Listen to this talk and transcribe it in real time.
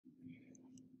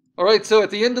All right, so at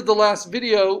the end of the last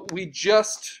video, we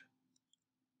just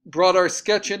brought our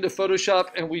sketch into Photoshop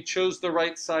and we chose the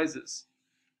right sizes.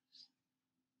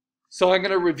 So I'm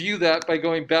going to review that by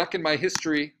going back in my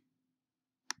history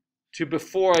to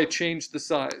before I changed the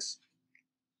size.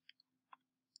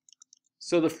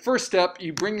 So the first step,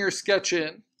 you bring your sketch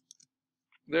in.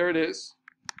 There it is.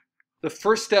 The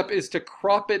first step is to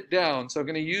crop it down. So I'm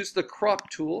going to use the crop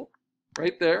tool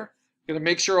right there. I'm going to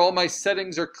make sure all my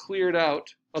settings are cleared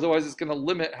out. Otherwise, it's going to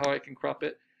limit how I can crop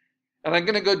it. And I'm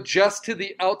going to go just to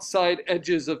the outside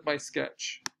edges of my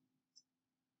sketch,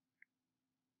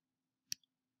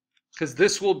 because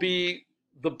this will be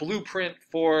the blueprint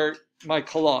for my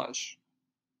collage.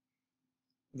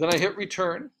 Then I hit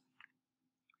return.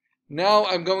 Now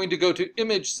I'm going to go to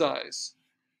image size.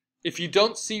 If you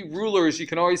don't see rulers, you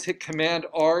can always hit Command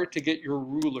R to get your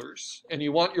rulers. And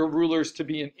you want your rulers to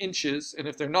be in inches. And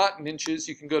if they're not in inches,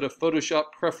 you can go to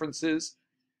Photoshop Preferences,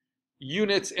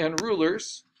 Units and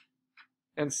Rulers,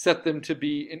 and set them to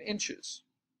be in inches.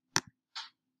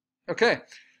 Okay.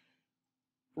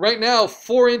 Right now,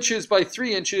 4 inches by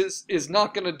 3 inches is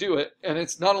not going to do it. And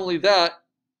it's not only that,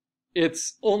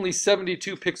 it's only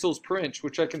 72 pixels per inch,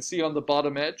 which I can see on the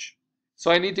bottom edge. So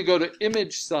I need to go to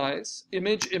image size,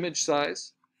 image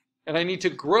size, and I need to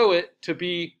grow it to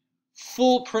be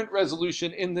full print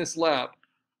resolution in this lab.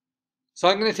 So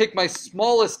I'm going to take my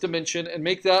smallest dimension and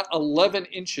make that 11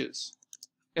 inches.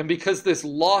 And because this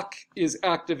lock is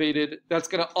activated, that's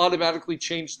going to automatically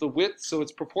change the width so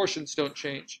its proportions don't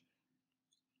change.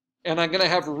 And I'm going to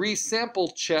have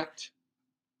resample checked,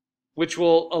 which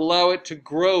will allow it to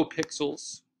grow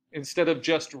pixels instead of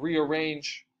just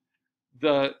rearrange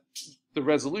the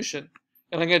resolution.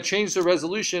 And I'm going to change the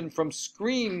resolution from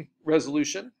screen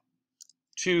resolution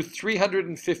to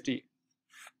 350,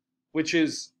 which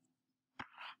is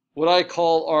what I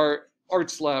call our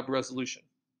Arts Lab resolution.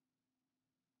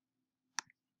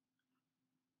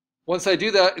 Once I do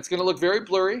that, it's going to look very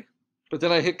blurry, but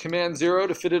then I hit Command 0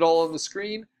 to fit it all on the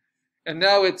screen. And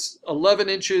now it's 11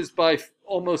 inches by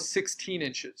almost 16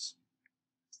 inches.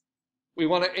 We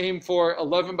want to aim for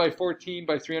 11 by 14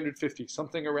 by 350,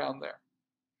 something around there.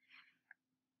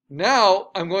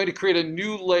 Now I'm going to create a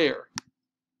new layer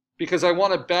because I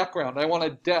want a background. I want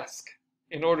a desk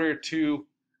in order to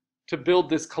build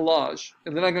this collage.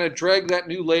 And then I'm going to drag that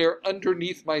new layer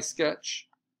underneath my sketch.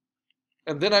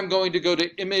 And then I'm going to go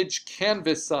to image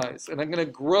canvas size, and I'm going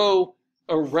to grow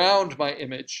around my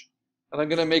image. And I'm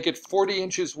going to make it 40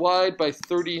 inches wide by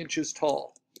 30 inches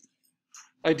tall.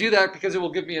 I do that because it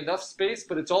will give me enough space,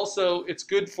 but it's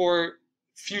good for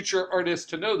future artists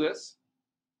to know this,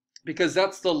 because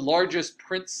that's the largest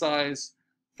print size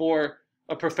for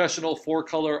a professional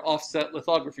 4-color offset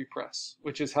lithography press,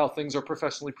 which is how things are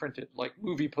professionally printed, like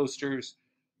movie posters,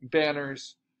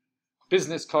 banners,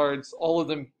 business cards. All of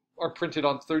them are printed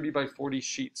on 30 by 40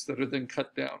 sheets that are then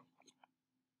cut down.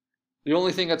 The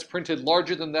only thing that's printed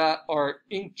larger than that are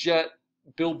inkjet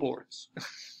billboards,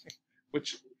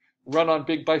 which run on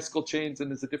big bicycle chains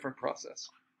and is a different process.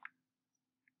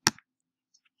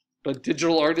 But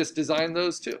digital artists design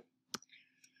those too.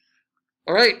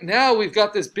 All right, now we've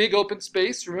got this big open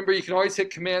space. Remember, you can always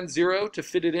hit Command 0 to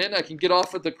fit it in. I can get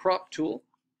off of the crop tool.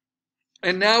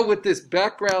 And now with this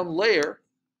background layer,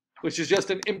 which is just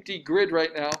an empty grid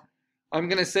right now, I'm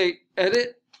going to say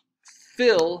Edit,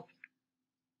 Fill,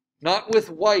 not with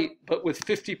white, but with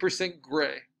 50%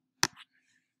 gray.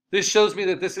 This shows me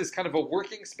that this is kind of a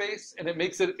working space, and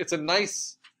it's a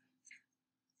nice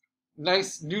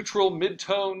neutral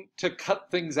mid-tone to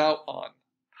cut things out on.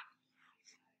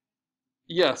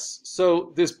 Yes,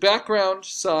 so this background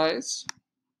size,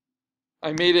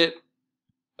 I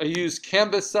used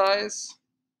canvas size.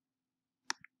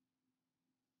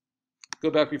 Go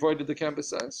back before I did the canvas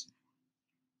size.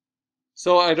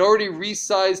 So I'd already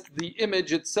resized the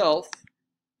image itself,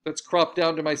 that's cropped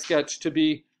down to my sketch, to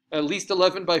be at least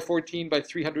 11 by 14 by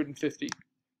 350.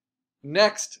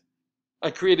 Next,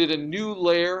 I created a new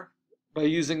layer by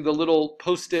using the little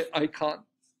post-it icon.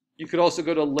 You could also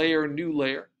go to Layer, New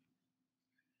Layer.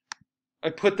 I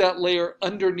put that layer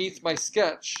underneath my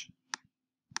sketch.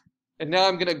 And now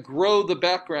I'm going to grow the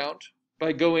background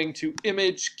by going to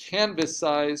Image Canvas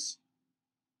Size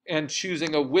and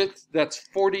choosing a width that's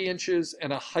 40 inches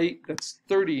and a height that's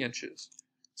 30 inches.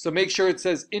 So make sure it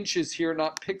says inches here,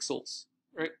 not pixels,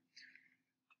 right?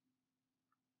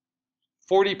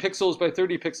 40 pixels by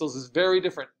 30 pixels is very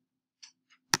different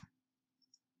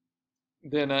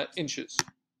than inches.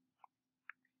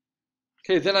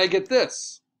 Okay, then I get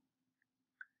this.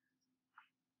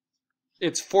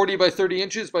 It's 40 by 30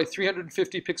 inches by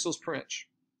 350 pixels per inch.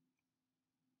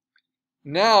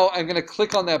 Now I'm going to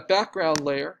click on that background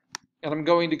layer, And I'm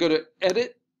going to go to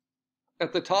Edit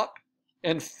at the top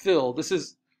and Fill. This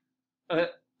is a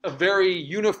very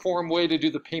uniform way to do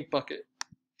the paint bucket.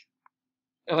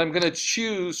 And I'm going to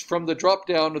choose from the drop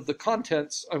down of the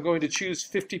contents, I'm going to choose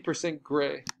 50%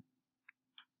 gray.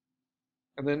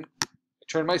 And then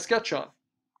turn my sketch on.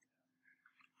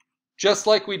 Just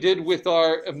like we did with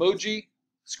our emoji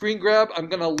screen grab, I'm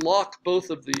going to lock both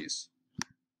of these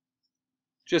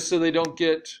just so they don't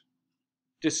get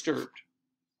disturbed.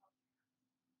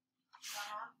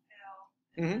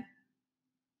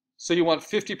 So you want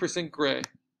 50% gray.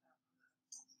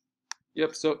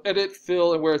 Yep, so Edit,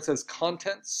 Fill, and where it says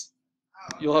Contents,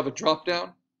 you'll have a drop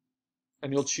down,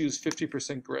 and you'll choose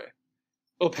 50% gray.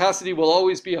 Opacity will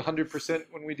always be 100%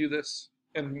 when we do this,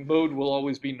 and mode will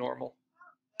always be normal.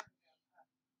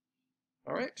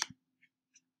 All right.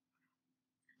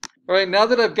 All right, now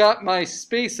that I've got my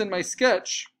space in my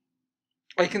sketch,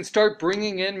 I can start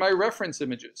bringing in my reference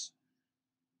images.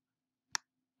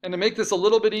 And to make this a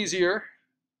little bit easier,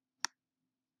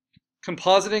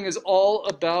 compositing is all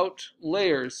about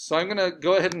layers. So I'm going to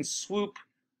go ahead and swoop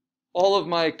all of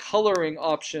my coloring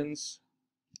options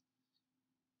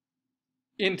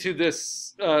into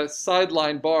this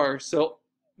sideline bar. So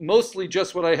mostly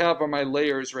just what I have are my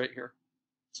layers right here.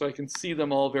 So I can see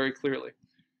them all very clearly.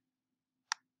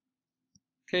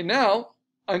 Okay, now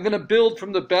I'm going to build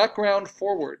from the background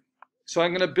forward. So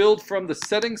I'm going to build from the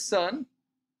setting sun.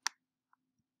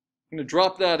 I'm going to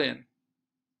drop that in.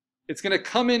 It's going to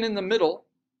come in the middle.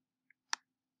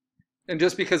 And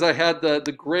just because I had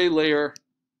the gray layer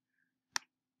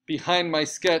behind my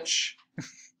sketch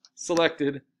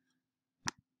selected,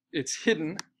 it's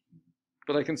hidden,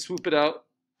 but I can swoop it out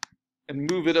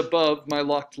and move it above my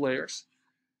locked layers.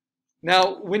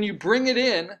 Now, when you bring it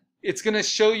in, it's going to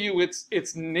show you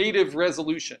its native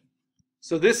resolution.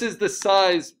 So this is the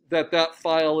size that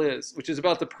file is, which is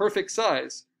about the perfect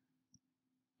size.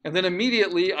 And then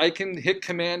immediately I can hit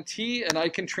Command T and I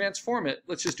can transform it.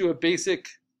 Let's just do a basic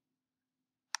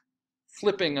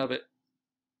flipping of it.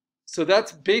 So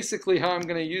that's basically how I'm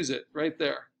going to use it right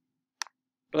there.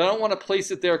 But I don't want to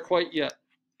place it there quite yet.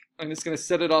 I'm just going to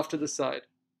set it off to the side.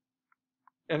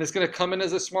 And it's going to come in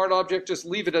as a smart object. Just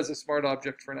leave it as a smart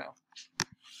object for now.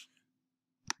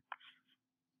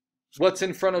 What's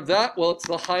in front of that? Well, it's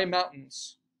the high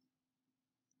mountains.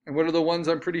 And what are the ones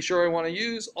I'm pretty sure I want to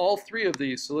use? All three of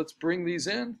these. So let's bring these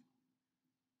in.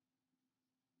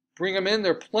 Bring them in.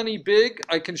 They're plenty big.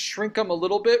 I can shrink them a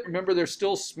little bit. Remember, they're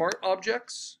still smart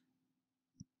objects.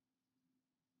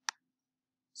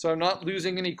 So I'm not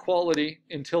losing any quality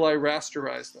until I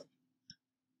rasterize them.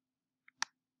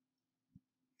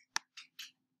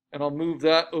 And I'll move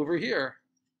that over here.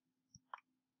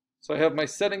 So I have my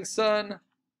setting sun.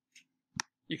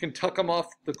 You can tuck them off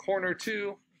the corner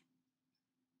too.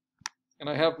 And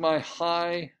I have my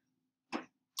high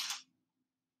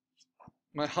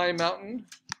mountain.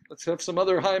 Let's have some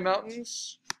other high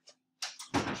mountains.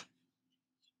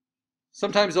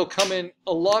 Sometimes they'll come in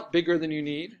a lot bigger than you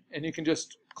need, and you can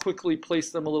just quickly place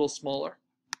them a little smaller.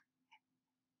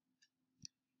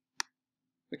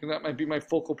 Thinking that might be my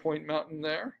focal point mountain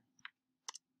there.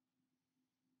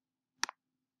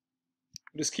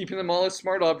 I'm just keeping them all as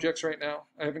smart objects right now.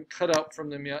 I haven't cut out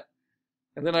from them yet.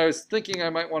 And then I was thinking I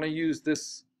might want to use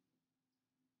this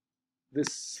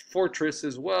fortress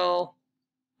as well.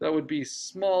 That would be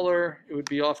smaller. It would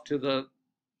be off to the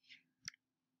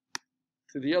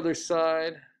other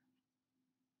side.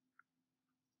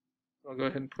 I'll go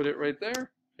ahead and put it right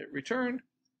there. Hit return.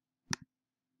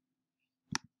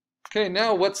 Okay,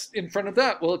 now what's in front of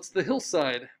that? Well, it's the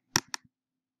hillside.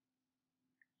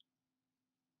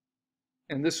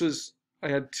 And this was, I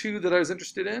had two that I was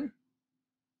interested in.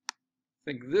 I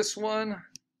think this one.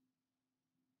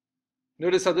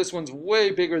 Notice how this one's way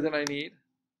bigger than I need.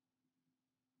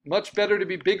 Much better to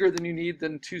be bigger than you need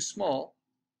than too small.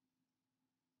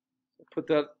 I'll put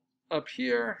that up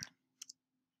here.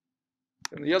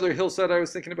 And the other hillside I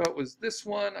was thinking about was this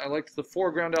one. I liked the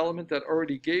foreground element that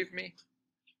already gave me.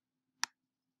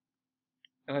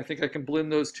 And I think I can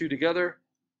blend those two together.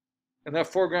 And that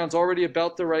foreground's already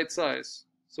about the right size.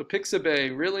 So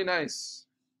Pixabay, really nice.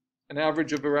 An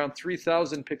average of around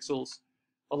 3,000 pixels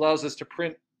allows us to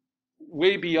print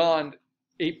way beyond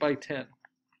 8 by 10.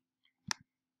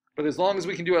 But as long as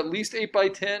we can do at least 8 by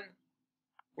 10,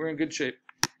 we're in good shape.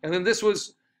 And then this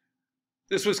was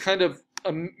kind of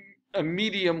a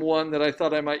medium one that I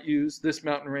thought I might use, this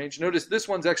mountain range. Notice this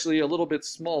one's actually a little bit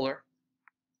smaller.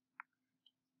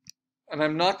 And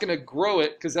I'm not going to grow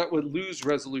it because that would lose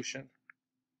resolution.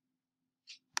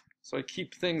 So I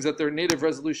keep things at their native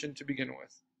resolution to begin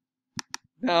with.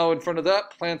 Now in front of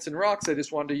that, plants and rocks, I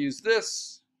just wanted to use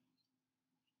this.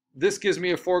 This gives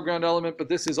me a foreground element, but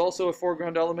this is also a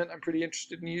foreground element I'm pretty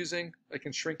interested in using. I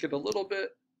can shrink it a little bit.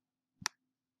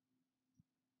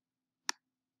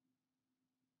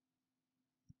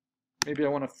 Maybe I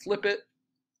want to flip it.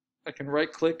 I can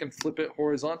right click and flip it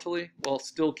horizontally while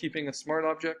still keeping a smart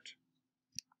object.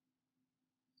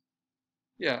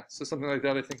 Yeah, so something like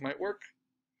that I think might work.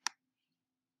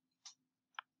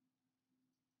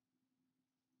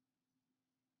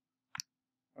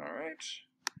 All right.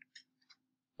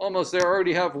 Almost there,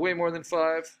 already have way more than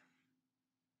 5.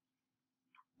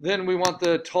 Then we want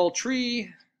the tall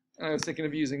tree. I was thinking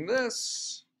of using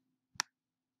this.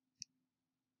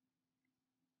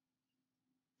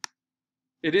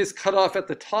 It is cut off at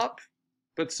the top,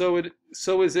 but so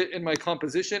is it in my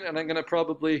composition, and I'm going to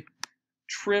probably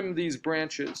trim these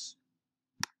branches.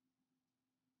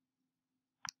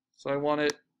 So I want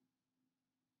it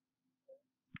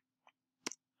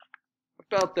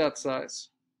about that size.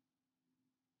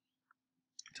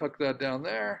 Tuck that down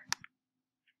there.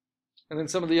 And then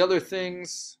some of the other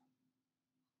things,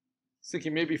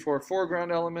 thinking maybe for a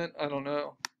foreground element, I don't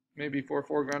know. Maybe for a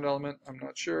foreground element, I'm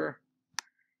not sure.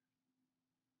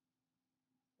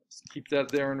 Let's keep that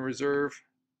there in reserve.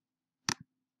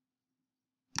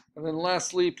 And then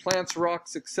lastly, plants,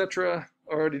 rocks, etc.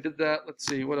 Already did that. Let's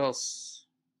see, what else?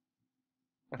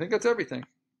 I think that's everything.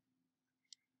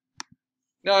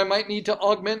 Now I might need to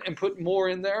augment and put more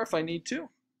in there if I need to.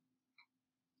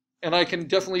 And I can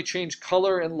definitely change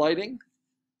color and lighting.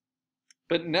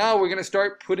 But now we're going to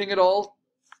start putting it all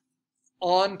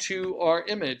onto our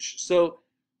image. So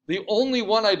the only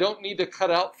one I don't need to cut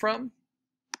out from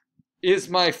is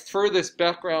my furthest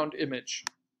background image.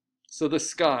 So the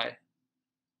sky.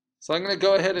 So I'm going to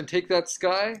go ahead and take that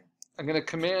sky. I'm going to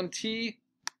Command T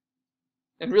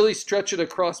and really stretch it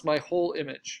across my whole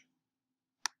image.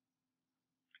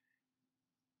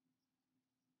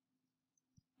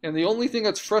 And the only thing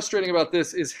that's frustrating about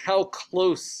this is how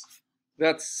close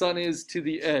that sun is to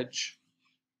the edge.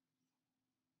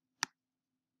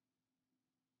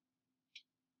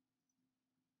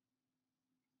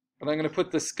 But I'm going to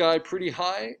put the sky pretty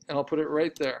high, and I'll put it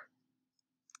right there.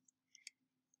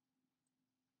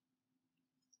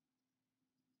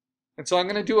 And so I'm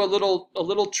going to do a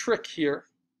little trick here.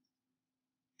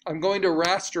 I'm going to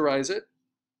rasterize it.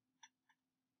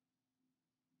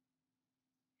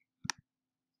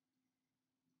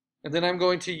 And then I'm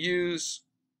going to use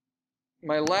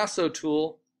my lasso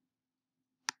tool,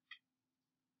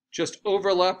 just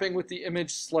overlapping with the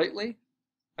image slightly.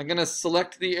 I'm going to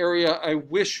select the area I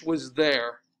wish was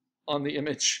there on the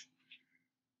image.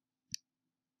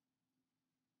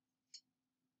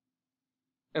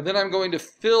 And then I'm going to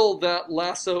fill that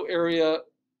lasso area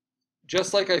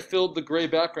just like I filled the gray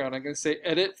background. I'm going to say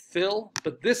Edit, Fill,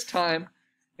 but this time,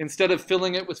 instead of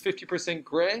filling it with 50%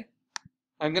 gray,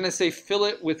 I'm going to say fill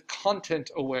it with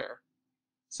Content Aware.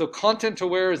 So Content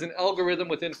Aware is an algorithm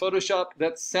within Photoshop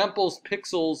that samples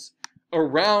pixels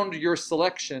around your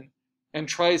selection and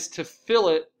tries to fill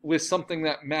it with something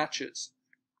that matches.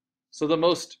 So the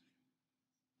most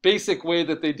basic way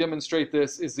that they demonstrate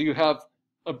this is that you have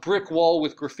a brick wall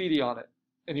with graffiti on it,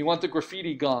 and you want the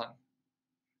graffiti gone.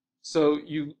 So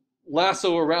you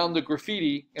lasso around the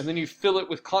graffiti, and then you fill it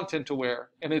with Content Aware,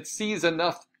 and it sees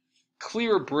enough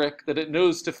clear brick that it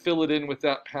knows to fill it in with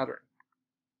that pattern.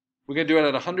 We're going to do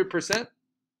it at 100%,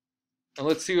 and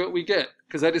let's see what we get,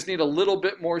 because I just need a little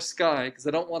bit more sky, because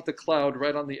I don't want the cloud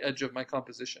right on the edge of my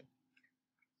composition.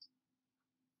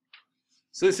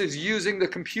 So this is using the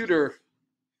computer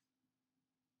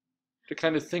to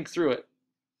kind of think through it.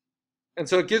 And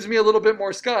so it gives me a little bit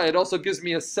more sky. It also gives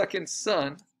me a second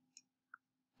sun,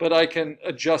 but I can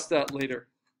adjust that later.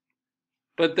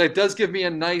 But that does give me a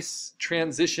nice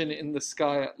transition in the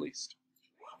sky at least,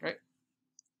 right?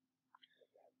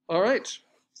 All right,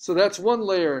 so that's one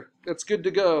layer. That's good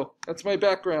to go. That's my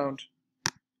background.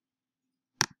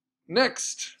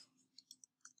 Next,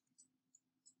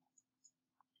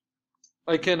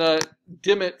 I can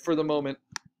dim it for the moment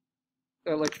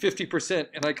at like 50%,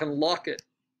 and I can lock it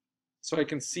so I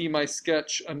can see my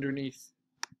sketch underneath.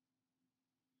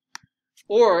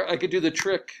 Or I could do the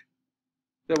trick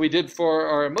that we did for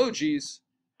our emojis,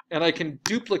 and I can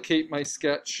duplicate my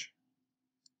sketch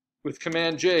with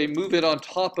Command J, move it on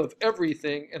top of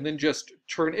everything, and then just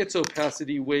turn its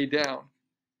opacity way down.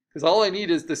 Because all I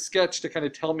need is the sketch to kind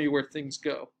of tell me where things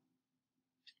go.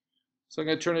 So I'm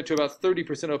going to turn it to about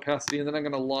 30% opacity, and then I'm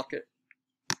going to lock it.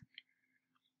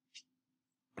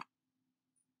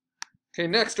 Okay,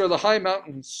 next are the high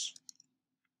mountains.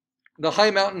 The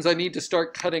high mountains I need to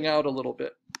start cutting out a little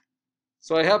bit.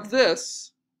 So I have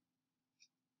this,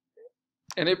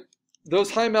 and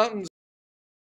those high mountains